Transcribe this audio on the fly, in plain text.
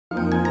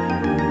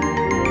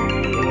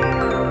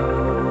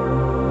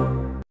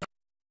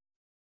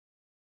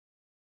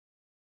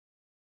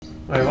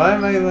Wait, why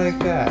am I like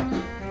that?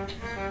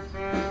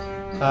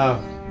 Oh,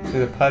 to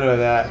the putter of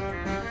that.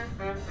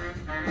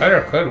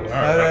 Putter could work.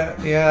 Putter,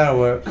 yeah, that'll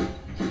work.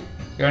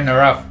 You're in the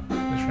rough.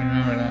 Just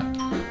remember that.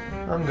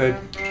 I'm good.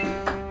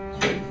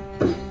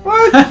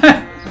 What?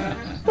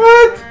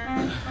 What?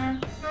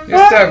 You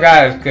still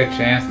got a good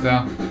chance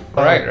though.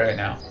 Right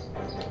now.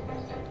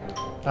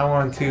 I don't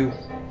want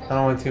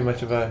too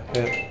much of a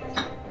hit.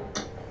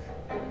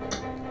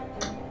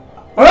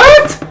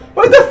 What?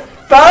 What the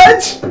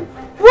fudge?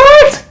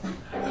 What?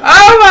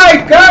 Oh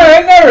my god,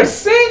 I've never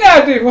seen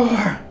that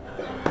before.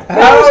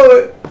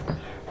 How?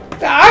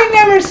 I've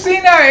never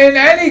seen that in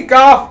any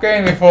golf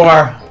game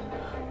before.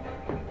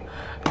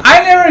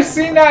 I never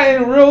seen that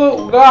in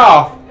real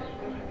golf.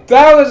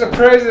 That was the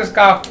craziest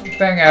golf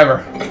thing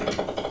ever.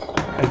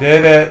 I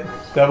did it.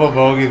 Double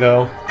bogey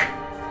though.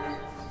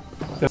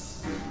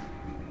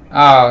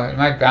 Oh, it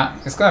might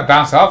bounce. It's gonna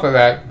bounce off of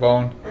that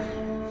bone.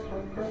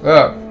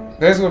 Look,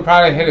 this would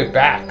probably hit it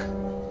back.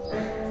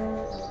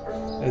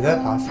 Is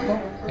that possible?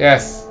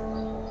 Yes.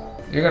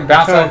 You're gonna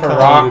bounce off of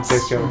rocks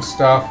and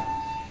stuff.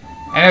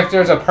 And if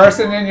there's a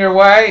person in your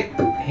way,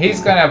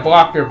 he's gonna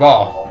block your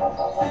ball.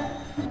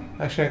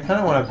 Actually, I kind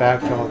of want to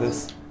backdraw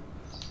this.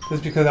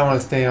 Just because I want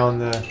to stay on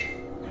the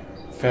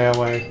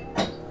fairway.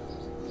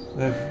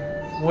 The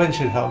wind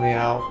should help me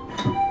out.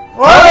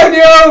 What?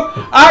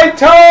 I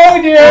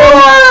told you!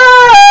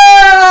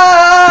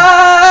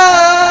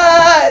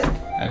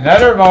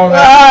 Another moment.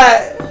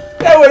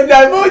 That was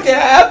not supposed to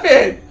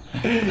happen!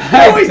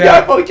 That was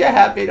not supposed to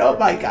happen! Oh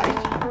my god.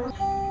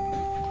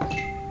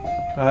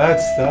 Oh, that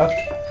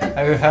sucked.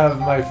 I have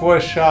my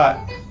fourth shot.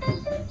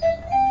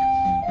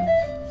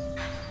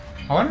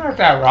 I wonder if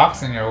that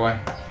rock's in your way.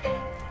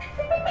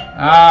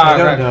 Ah, I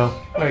don't know.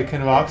 Wait,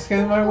 can rocks get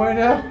in my way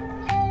now?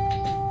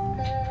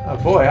 Oh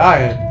boy,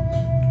 iron.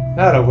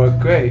 That'll work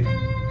great.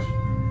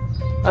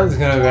 I'm just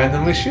gonna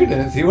randomly shoot it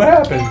and see what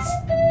happens.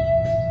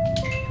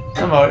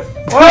 I'm out.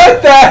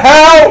 What the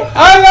hell?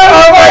 I'm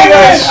not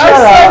I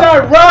said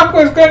that rock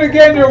was gonna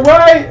get in your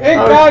way. It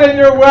got in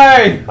your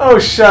way. Oh,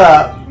 shut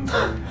up.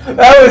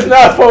 That was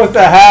not supposed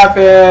to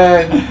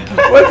happen.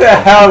 What the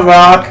hell,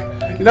 rock?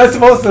 You're not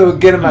supposed to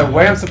get in my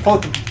way. I'm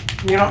supposed to,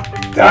 you know.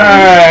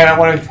 Alright, I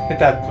want to hit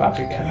that rock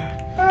again.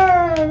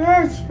 Ah,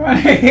 that's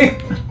funny.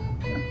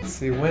 Let's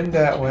see, wind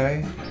that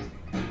way.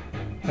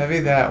 Heavy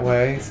that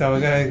way. So we're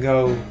gonna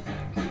go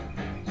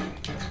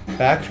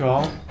back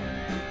draw.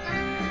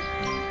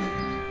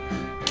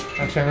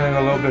 Actually, I'm gonna go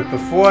a little bit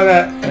before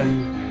that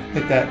and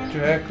hit that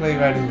directly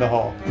right in the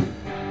hole.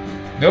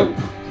 Nope.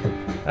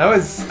 That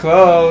was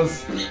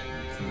close.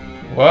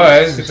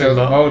 Was until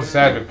the Mo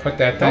decided to put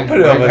that thing. Don't put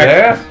it over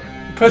there.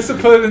 Put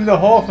it in the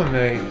hole for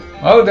me.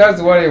 Mo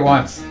does what he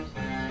wants.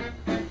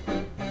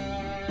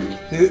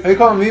 Are you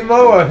calling me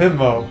Mo or him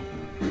Mo?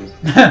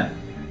 Yeah.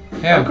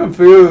 I'm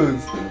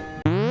confused.